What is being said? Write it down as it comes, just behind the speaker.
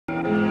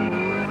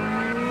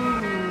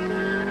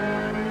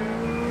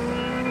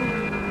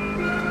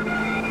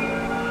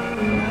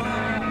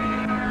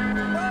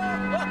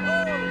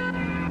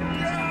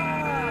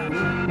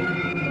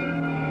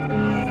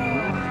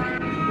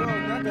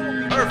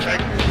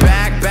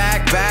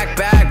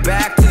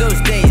Back to those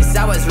days.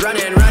 I was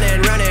running in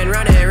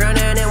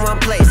one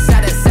place.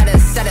 Set a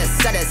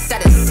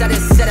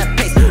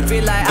pace.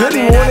 Feel like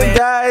Good morning,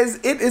 guys.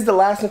 It is the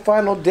last and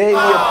final day. We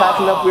are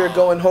packing up. We are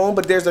going home.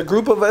 But there's a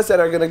group of us that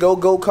are going to go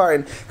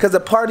karting because the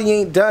party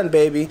ain't done,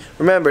 baby.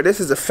 Remember, this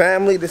is a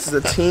family. This is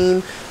a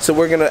team. So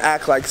we're going to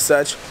act like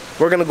such.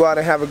 We're going to go out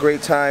and have a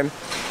great time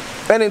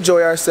and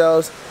enjoy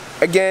ourselves.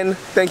 Again,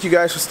 thank you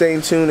guys for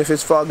staying tuned. If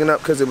it's fogging up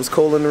because it was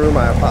cold in the room,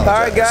 I apologize.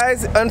 Alright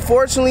guys,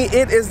 unfortunately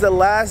it is the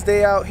last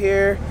day out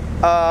here.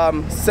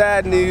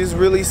 Sad news,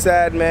 really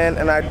sad, man,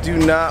 and I do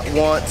not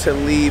want to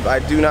leave. I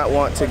do not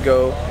want to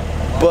go.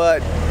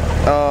 But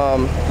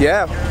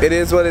yeah, it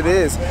is what it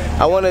is.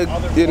 I want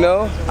to, you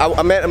know,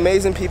 I met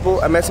amazing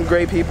people. I met some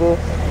great people,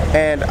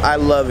 and I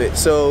love it.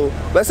 So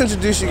let's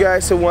introduce you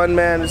guys to one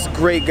man. This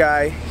great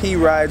guy. He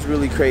rides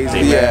really crazy.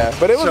 Yeah,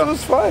 but it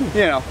was fun.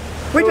 You know,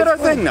 we did our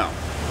thing though.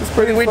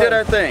 We did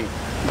our thing.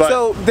 But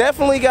so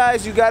definitely,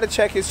 guys, you got to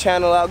check his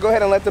channel out. Go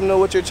ahead and let them know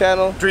what's your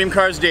channel.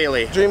 Dreamcars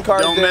Daily.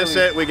 Dreamcars Daily. Don't miss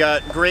it. We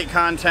got great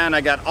content.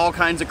 I got all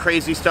kinds of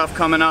crazy stuff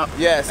coming up.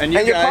 Yes. And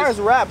your car is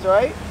wrapped,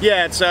 right?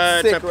 Yeah, it's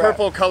a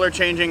purple color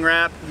changing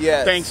wrap.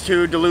 Yes. Thanks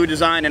to Delu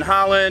Design in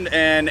Holland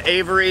and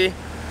Avery.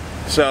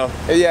 So.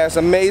 Yeah, it's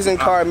amazing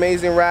car,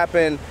 amazing wrap,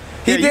 and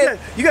you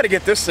got to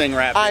get this thing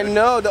wrapped. I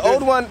know the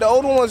old one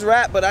was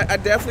wrapped, but I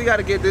definitely got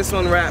to get this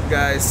one wrapped,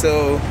 guys.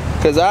 So,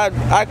 cause I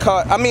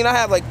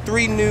have like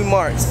 3 new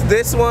marks.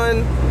 This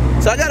one,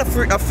 so I got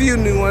a few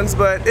new ones,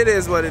 but it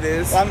is what it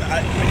is.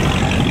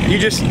 You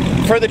just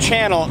for the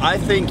channel, I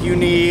think you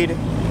need.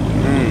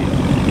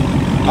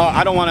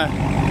 I don't want to.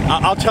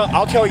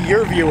 I'll tell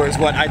your viewers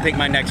what I think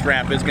my next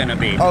wrap is gonna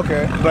be.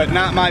 Okay. But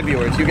not my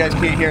viewers. You guys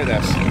can't hear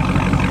this.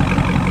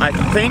 I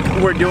think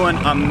we're doing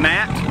a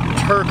matte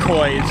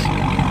turquoise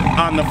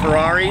on the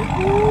Ferrari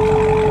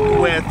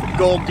with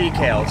gold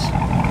decals.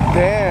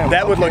 Damn.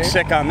 That would look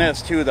sick on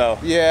this too, though.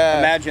 Yeah.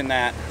 Imagine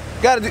that.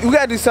 We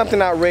gotta do something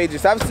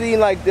outrageous. I've seen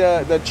like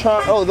the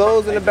trunk. Oh,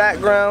 those in the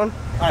background.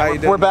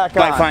 We're back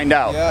on. Might find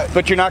out, yeah.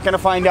 But you're not gonna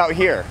find out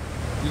here.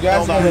 You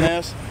guys on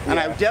this. And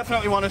I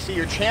definitely want to see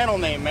your channel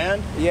name,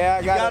 man. Yeah,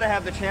 you gotta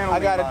have the channel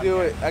name.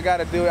 I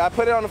gotta do it. I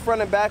put it on the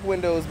front and back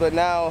windows, but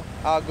now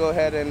I'll go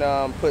ahead and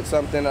put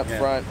something up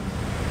front.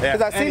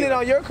 Because I've seen it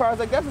on your car. I was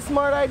like, that's a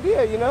smart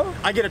idea, you know?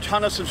 I get a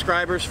ton of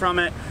subscribers from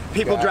it.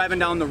 People driving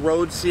down the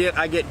road see it.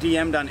 I get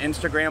DM'd on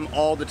Instagram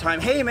all the time.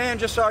 Hey man,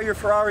 just saw your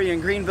Ferrari in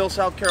Greenville,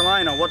 South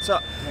Carolina. What's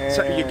up?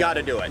 So you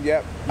gotta do it.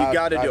 Yep. You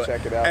gotta do it.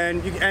 Check it out.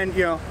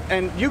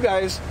 And you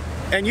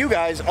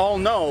guys all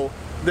know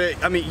that,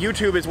 I mean,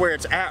 YouTube is where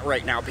it's at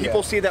right now.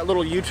 People see that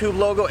little YouTube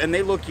logo and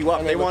they look you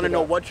up. They want to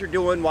know what you're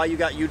doing, why you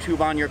got YouTube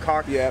on your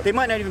car. They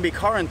might not even be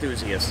car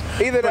enthusiasts.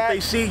 But they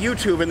see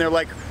YouTube and they're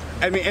like,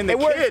 I mean, and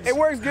kids. It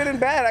works good and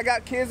bad. I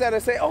got kids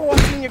that say, "Oh, I've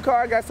seen your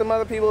car." I got some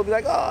other people who be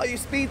like, "Oh, you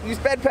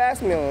sped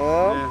past me."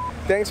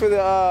 Thanks for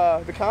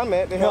the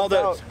comment. Well,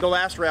 the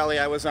last rally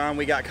I was on,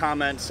 we got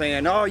comments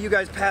saying, "Oh, you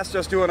guys passed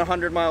us doing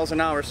 100 miles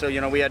an hour," so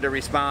you know we had to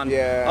respond.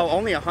 Yeah. Oh,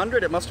 only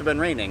 100? It must have been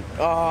raining.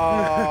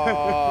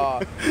 Oh.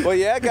 Well,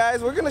 yeah,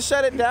 guys, we're gonna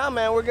shut it down,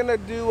 man. We're gonna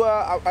do.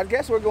 I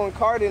guess we're going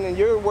karting, and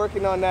you're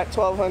working on that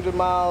 1,200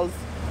 miles,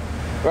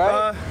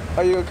 right?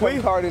 Are you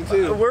going karting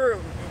too?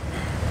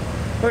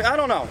 I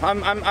don't know.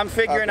 I'm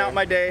figuring out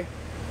my day.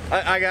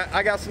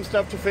 I got some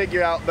stuff to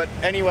figure out, but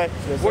anyway,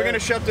 we're gonna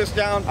shut this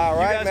down. All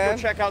right, you guys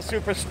go check out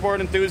Super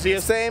Sport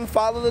Enthusiast. Same,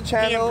 follow the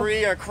channel. Me and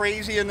Bree are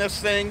crazy in this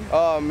thing.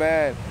 Oh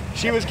man,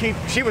 she was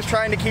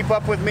trying to keep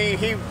up with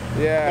me.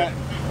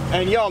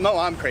 And y'all know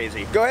I'm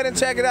crazy. Go ahead and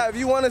check it out. If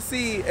you want to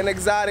see an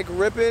exotic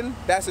ripping,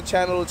 that's a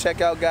channel to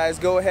check out, guys.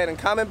 Go ahead and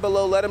comment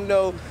below. Let them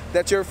know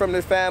that you're from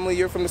the family,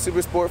 you're from the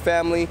Super Sport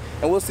family,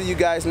 and we'll see you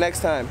guys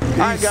next time. Peace. All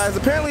right, guys,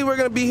 apparently we're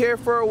going to be here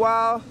for a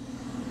while.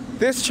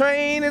 This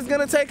train is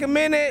going to take a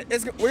minute.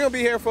 We're going to be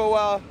here for a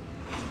while.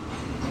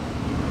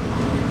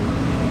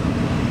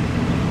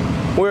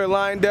 We're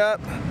lined up.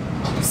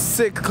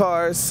 Sick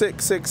cars, sick.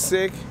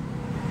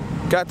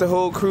 Got the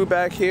whole crew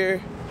back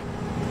here.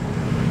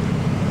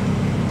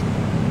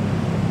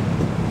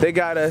 They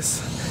got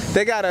us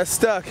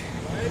stuck.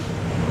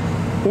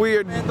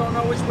 We're don't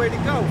know which way to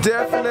go.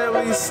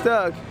 Definitely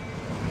stuck.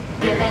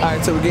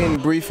 Alright, so we're getting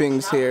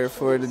briefings here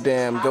for the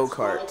damn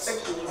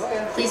go-karts.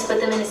 Please put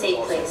them in a safe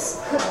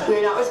place. We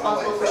are not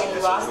responsible for any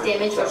lost,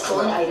 damage, or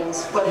stolen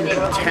items, whether they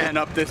were tan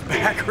up this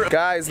back road.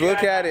 Guys,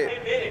 look at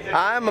it.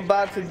 I'm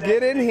about to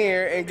get in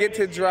here and get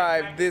to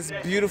drive this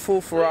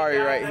beautiful Ferrari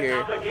right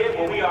here.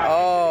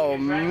 Oh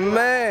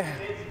man.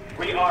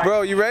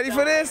 Bro, you ready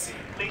for this?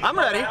 I'm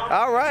ready.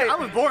 All right. I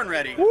was born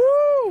ready.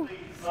 Woo!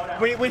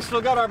 We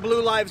still got our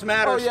Blue Lives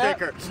Matter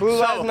sticker. Blue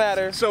Lives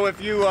Matter. So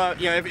if you,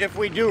 if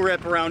we do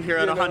rip around here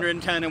at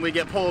 110 and we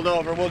get pulled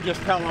over, we'll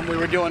just tell them we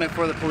were doing it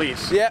for the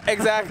police. Yeah,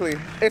 exactly.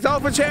 It's all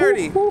for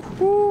charity. Top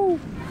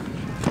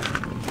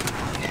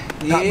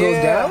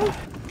goes down?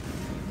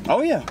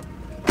 Oh yeah.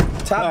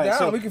 Top down,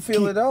 so we can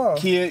feel it all.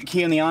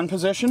 Key in the on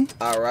position.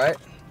 All right.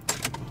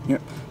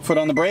 Foot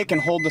on the brake and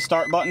hold the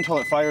start button until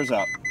it fires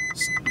up.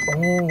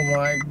 Oh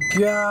my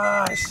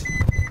gosh.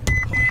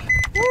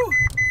 Woo.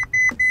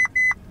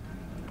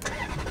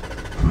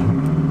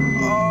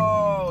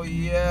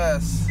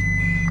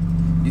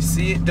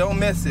 See it? Don't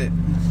miss it.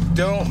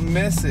 Don't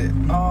miss it.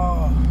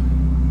 Oh.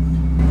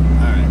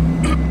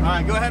 All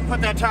right, go ahead and put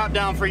that top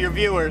down for your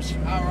viewers.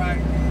 All right.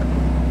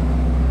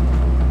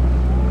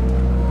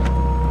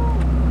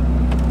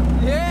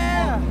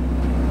 Yeah.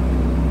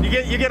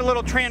 You get a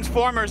little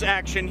Transformers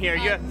action here.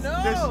 I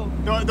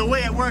know. The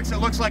way it works, it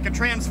looks like a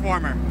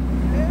transformer.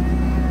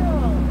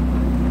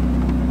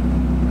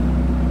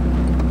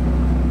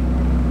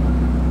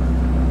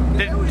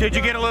 Did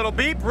you get a little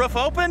beep? Roof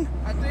open?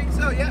 I think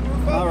so. Yeah,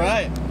 roof open. All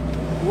right.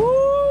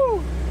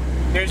 Woo!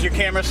 Here's your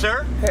camera,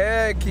 sir.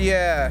 Heck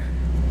yeah.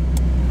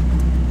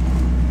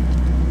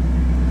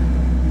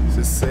 This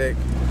is sick.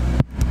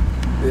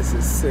 This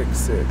is sick.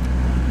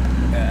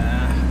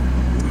 Yeah.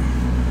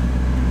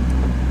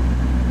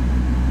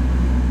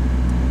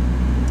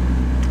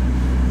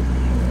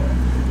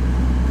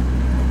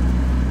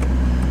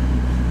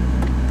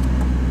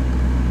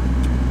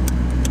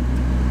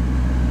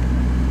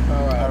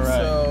 All right.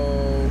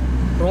 So,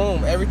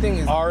 boom. Everything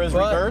is R is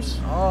reverse.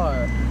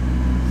 R.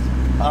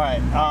 All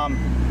right.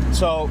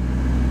 So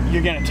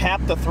you're gonna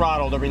tap the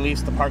throttle to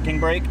release the parking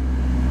brake.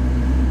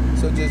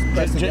 So just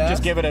press the gas?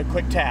 Just give it a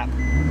quick tap.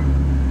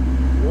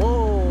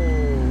 Whoa,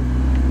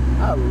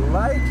 I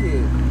like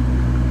it.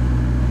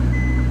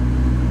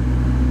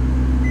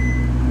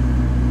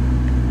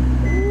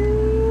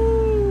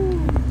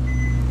 Ooh.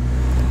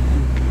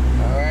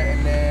 All right,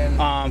 and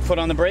then foot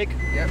on the brake.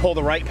 Yep. Pull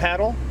the right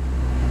paddle.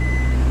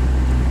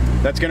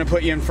 That's gonna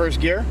put you in first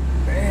gear.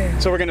 Man.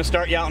 So we're gonna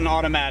start you out in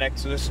automatic.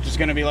 So this is just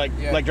gonna be like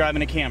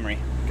driving a Camry.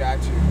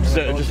 Got you.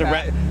 So just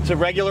it's a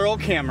regular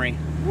old Camry.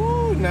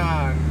 Woo,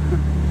 nah.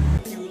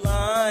 You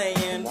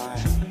lying?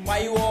 Why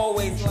you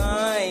always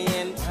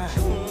lying?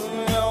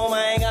 Oh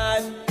my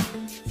gosh!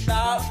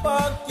 Stop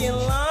fucking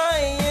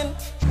lying.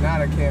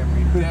 Not a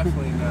Camry.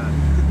 Definitely not.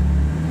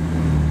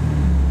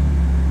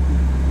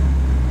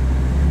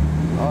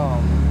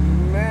 Oh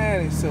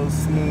man, it's so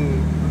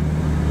smooth.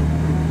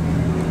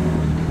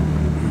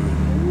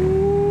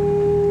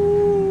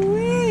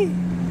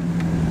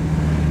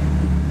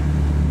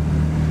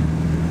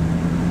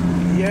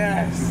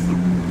 Yes.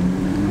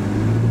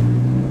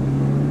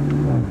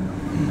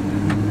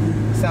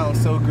 Sounds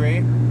so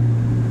great.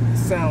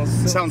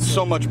 Sounds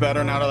so much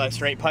better now that I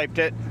straight piped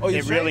it. Oh, you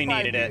it really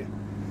needed it.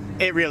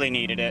 It really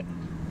needed it.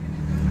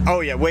 Oh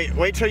yeah,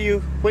 wait till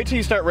you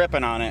start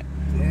ripping on it.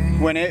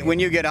 Dang. When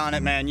you get on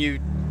it, man, you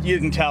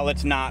can tell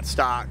it's not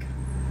stock.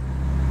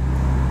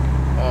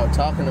 Oh,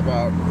 talking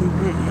about.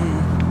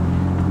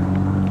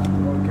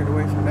 Oh, get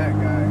away from that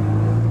guy.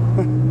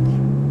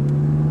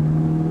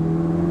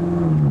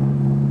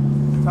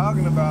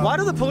 Talking about. Why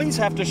do the police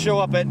have to show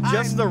up at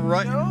just the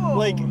right?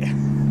 Like,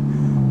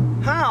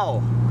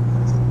 how?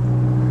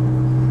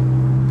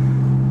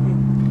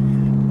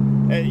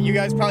 You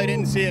guys probably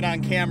didn't see it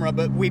on camera,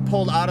 but we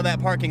pulled out of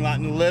that parking lot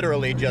and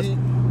literally just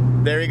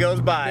there he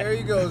goes by. There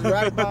he goes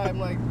right by. I'm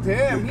like,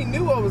 damn, he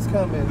knew what was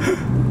coming.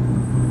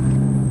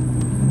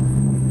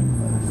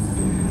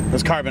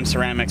 Those carbon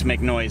ceramics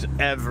make noise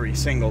every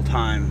single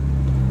time.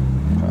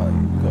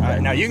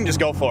 Now you can just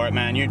go for it,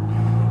 man.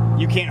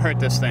 You can't hurt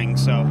this thing,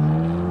 so.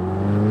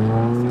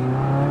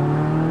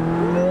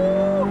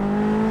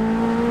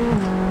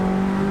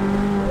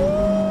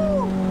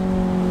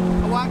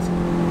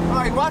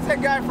 Watch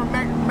that guy from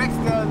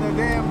Mexico, the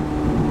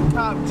damn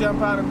cop,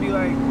 jump out and be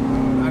like,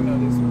 I know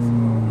this was.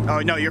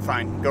 Oh no, you're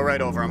fine. Go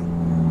right over him.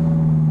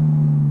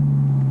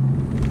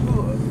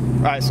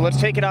 All right, so let's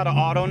take it out of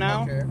auto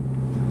now. Okay.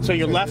 So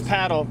your left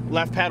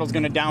paddle's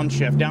gonna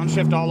downshift.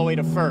 Downshift all the way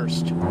to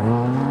first.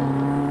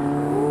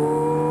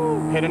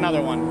 Hit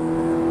another one.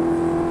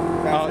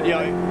 Oh,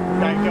 yeah,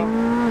 there you go.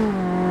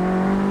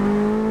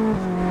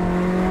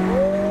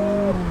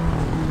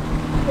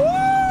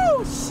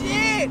 Woo!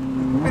 Shit!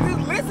 And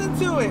just listen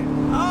to it.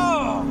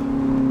 Oh!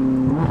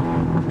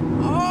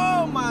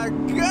 Oh my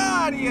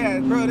God, yeah.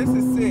 Bro, this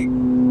is sick.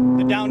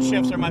 The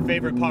downshifts are my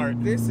favorite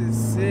part. This is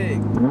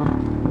sick.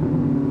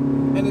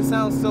 And it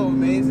sounds so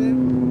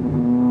amazing.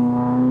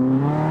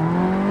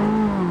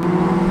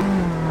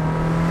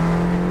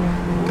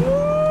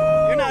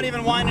 You're not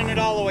even winding it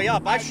all the way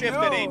up. I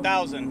shifted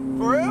 8,000.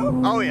 For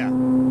real? Oh yeah.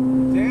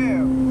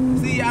 Damn.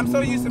 See, I'm so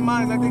used to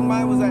mine. I think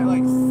mine was at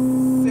like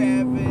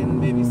 7,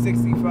 maybe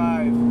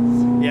 65.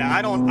 Yeah,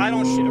 I don't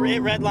it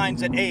red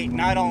lines at 8,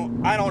 and I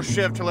don't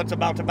shift till it's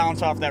about to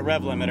bounce off that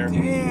rev limiter.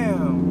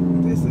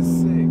 Damn, this is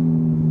sick.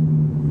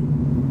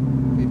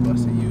 They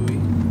busted Yui.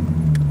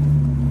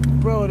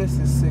 Bro, this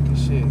is sick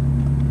as shit. All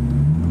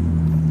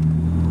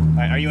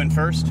right, are you in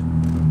first?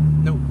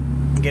 Nope.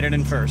 Get it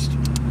in first.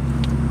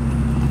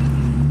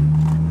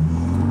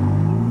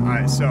 All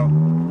right, so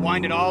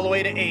wind it all the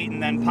way to 8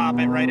 and then pop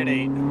it right at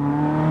 8.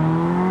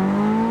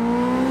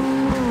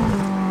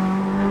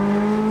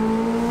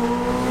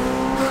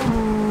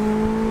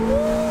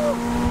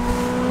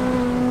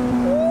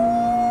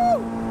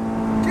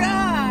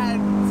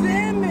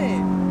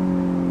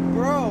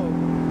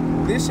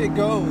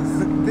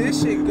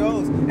 This shit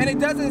goes. And it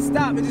doesn't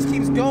stop. It just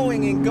keeps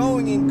going and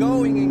going and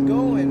going and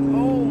going.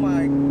 Oh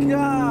my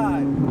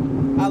God.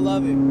 I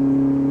love it.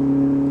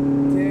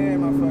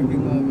 Damn, I fucking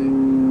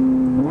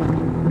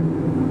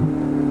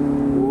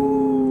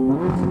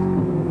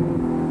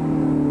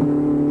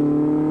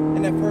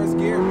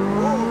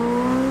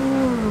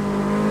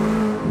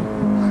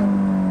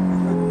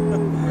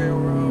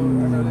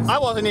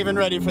wasn't even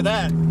ready for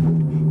that.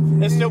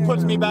 It still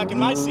puts me back in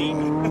my seat.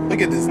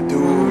 Look at this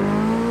dude.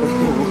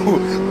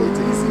 Wait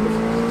till you see the.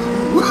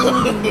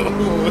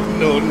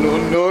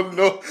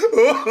 No.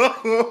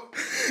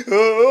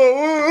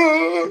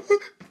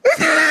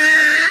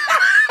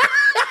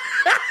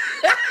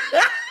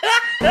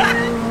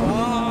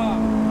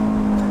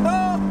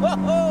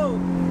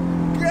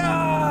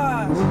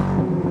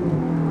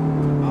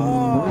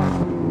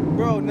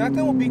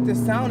 Nothing will beat the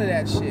sound of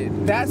that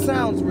shit. That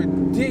sounds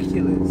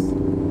ridiculous.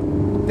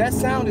 That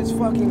sound is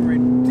fucking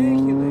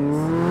ridiculous.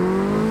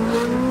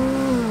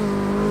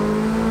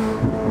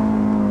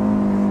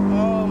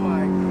 Oh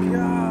my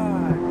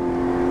god.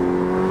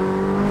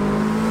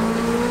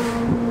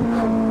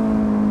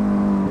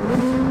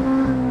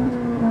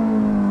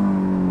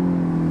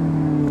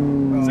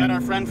 Is that our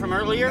friend from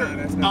earlier? No,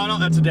 that's not. Oh no,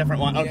 that's a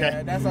different one. Okay.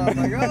 Yeah, that's all I was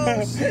like,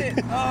 oh shit.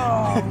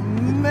 Oh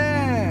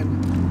man.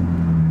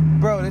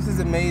 Bro, this is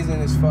amazing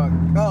as fuck.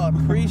 Oh,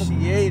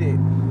 appreciate it.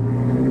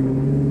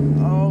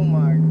 Oh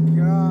my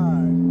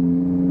god.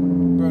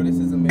 Bro, this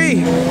is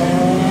amazing.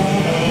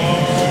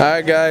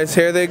 Alright guys,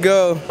 here they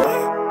go.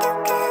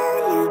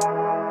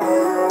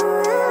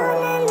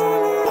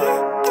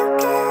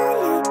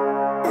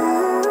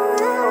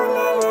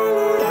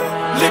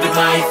 Living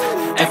life,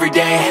 every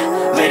day,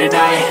 late at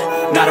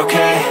night, not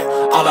okay.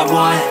 All I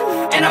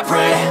want, and I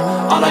pray,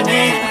 all I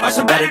need are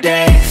some better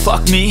days.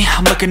 Fuck me,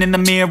 I'm looking in the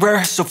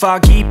mirror, so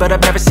foggy, but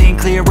I've never seen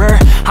clearer.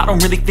 I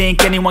don't really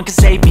think anyone can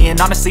save me, and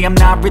honestly I'm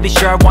not really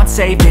sure I want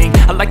saving.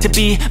 I like to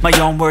be my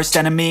own worst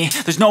enemy.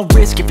 There's no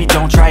risk if you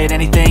don't try at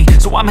anything,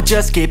 so I'ma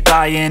just keep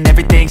buying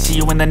everything. See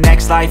you in the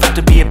next life, have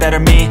to be a better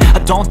me. I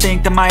don't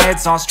think that my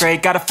head's on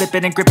straight, gotta flip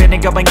it and grip it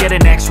and go and get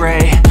an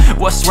x-ray.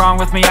 What's wrong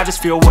with me? I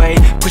just feel weight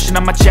pushing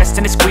on my chest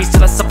and it squeezes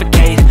till I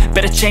suffocate.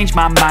 Better change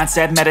my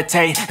mindset,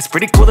 meditate. It's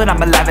pretty cool that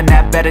I'm alive and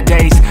have better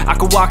days. I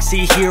could walk,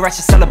 see, hear, I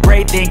should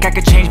celebrate. Think I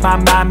could change my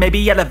mind,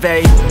 maybe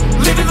elevate.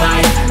 Living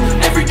life,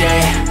 every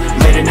day,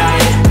 late at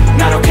night,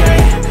 not okay.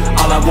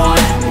 All I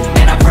want,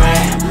 and I pray,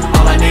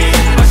 all I need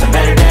are some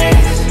better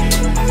days.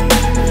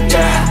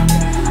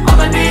 Yeah, all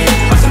I need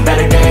are some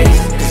better days.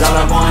 Cause all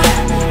I want,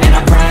 and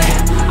I pray,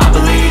 I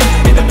believe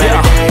in the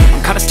better days.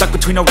 I'm kinda stuck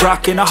between a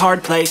rock and a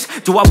hard place.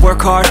 Do I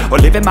work hard or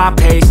live at my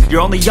pace?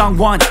 You're only young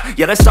once,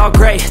 yeah that's all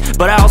great,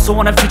 but I also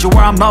want a future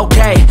where I'm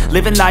okay.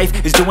 Living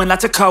life is doing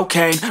lots of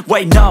cocaine.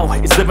 Wait no,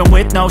 it's living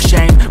with no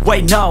shame.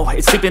 Wait no,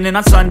 it's sleeping in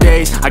on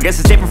Sundays. I guess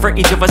it's different for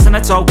each of us and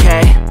that's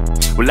okay.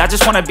 Well I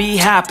just wanna be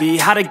happy,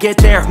 how to get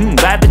there?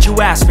 Glad that you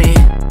asked me.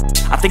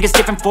 I think it's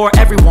different for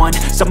everyone.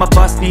 Some of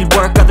us need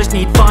work, others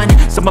need fun.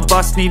 Some of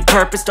us need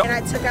purpose. And I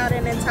took out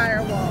an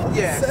entire wall.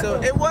 Yeah,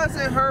 so it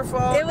wasn't her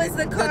fault. It was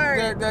the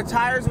cart. The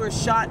tires were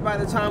shot by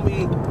the time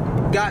we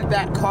got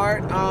that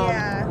cart.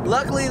 Yeah.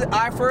 Luckily,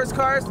 our first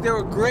cars, they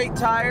were great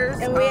tires.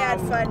 And we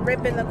had fun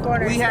ripping the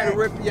corners. We had to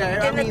rip,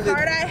 yeah. In the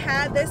cart I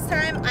had this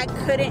time, I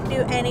couldn't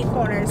do any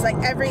corners. Like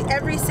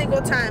every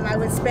single time I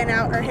would spin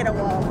out or hit a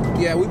wall.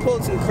 Yeah, we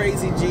pulled some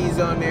crazy G's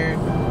on there.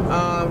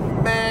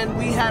 Man,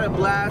 we had a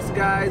blast,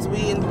 guys.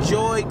 We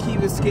enjoyed Key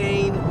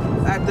Biscayne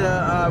at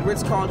the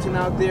Ritz-Carlton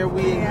out there.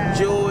 We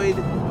enjoyed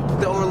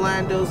the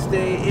Orlando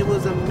stay. It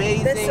was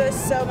amazing. This was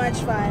so much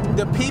fun.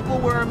 The people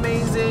were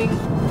amazing.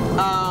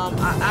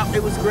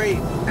 It was great,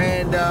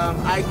 and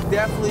I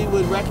definitely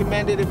would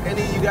recommend it if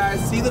any of you guys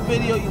see the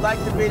video, you like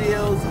the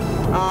videos,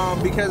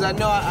 because I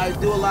know I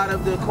do a lot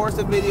of the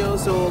Corsa videos,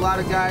 so a lot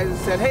of guys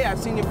said, hey, I've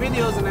seen your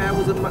videos, and that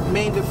was a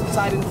main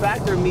deciding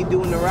factor of me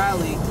doing the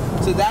rally,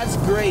 so that's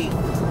great.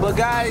 But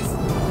guys,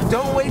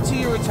 don't wait till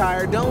you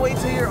retire, don't wait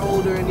till you're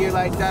older and you're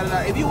like da da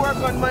da. If you work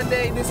on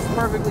Monday, this is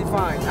perfectly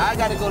fine. I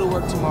gotta go to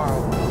work tomorrow.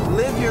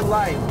 Live your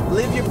life,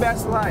 live your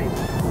best life.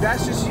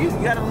 That's just you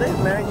gotta live,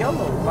 man.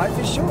 YOLO, life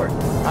is short.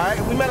 Alright,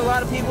 we met a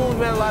lot of people, we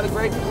met a lot of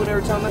great people that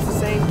were telling us the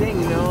same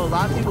thing, you know. A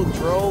lot of people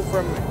drove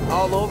from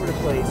all over the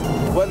place.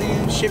 Whether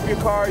you ship your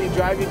car, you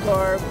drive your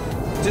car,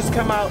 just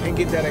come out and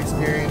get that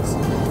experience.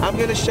 I'm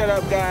gonna shut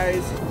up,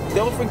 guys.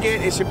 Don't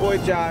forget, it's your boy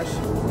Josh,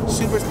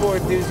 Super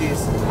Sport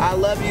Enthusiast. I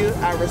love you,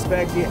 I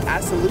respect you,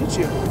 I salute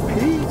you.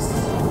 Peace.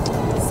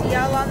 See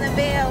y'all on the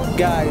Veil.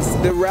 Guys,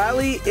 the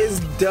rally is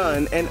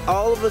done, and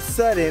all of a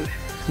sudden,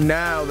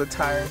 now the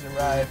tires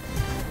arrive.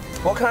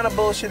 What kind of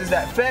bullshit is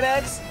that?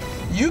 FedEx,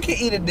 you can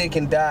eat a dick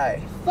and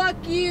die. Fuck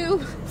you.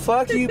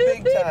 Fuck you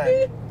big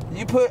time.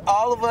 You put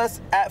all of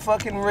us at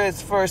fucking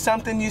risk for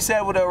something you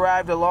said would have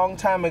arrived a long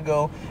time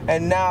ago,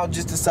 and now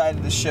just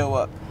decided to show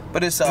up.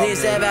 But it's all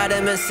Please good. have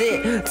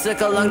intimacy.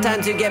 Took a long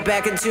time to get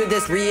back into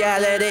this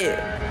reality.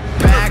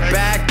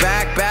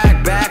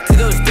 Back to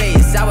those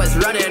days. I was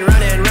running in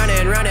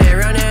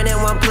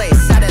one place.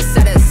 Set a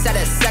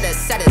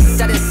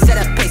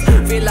pace.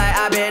 Feel like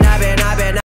I've been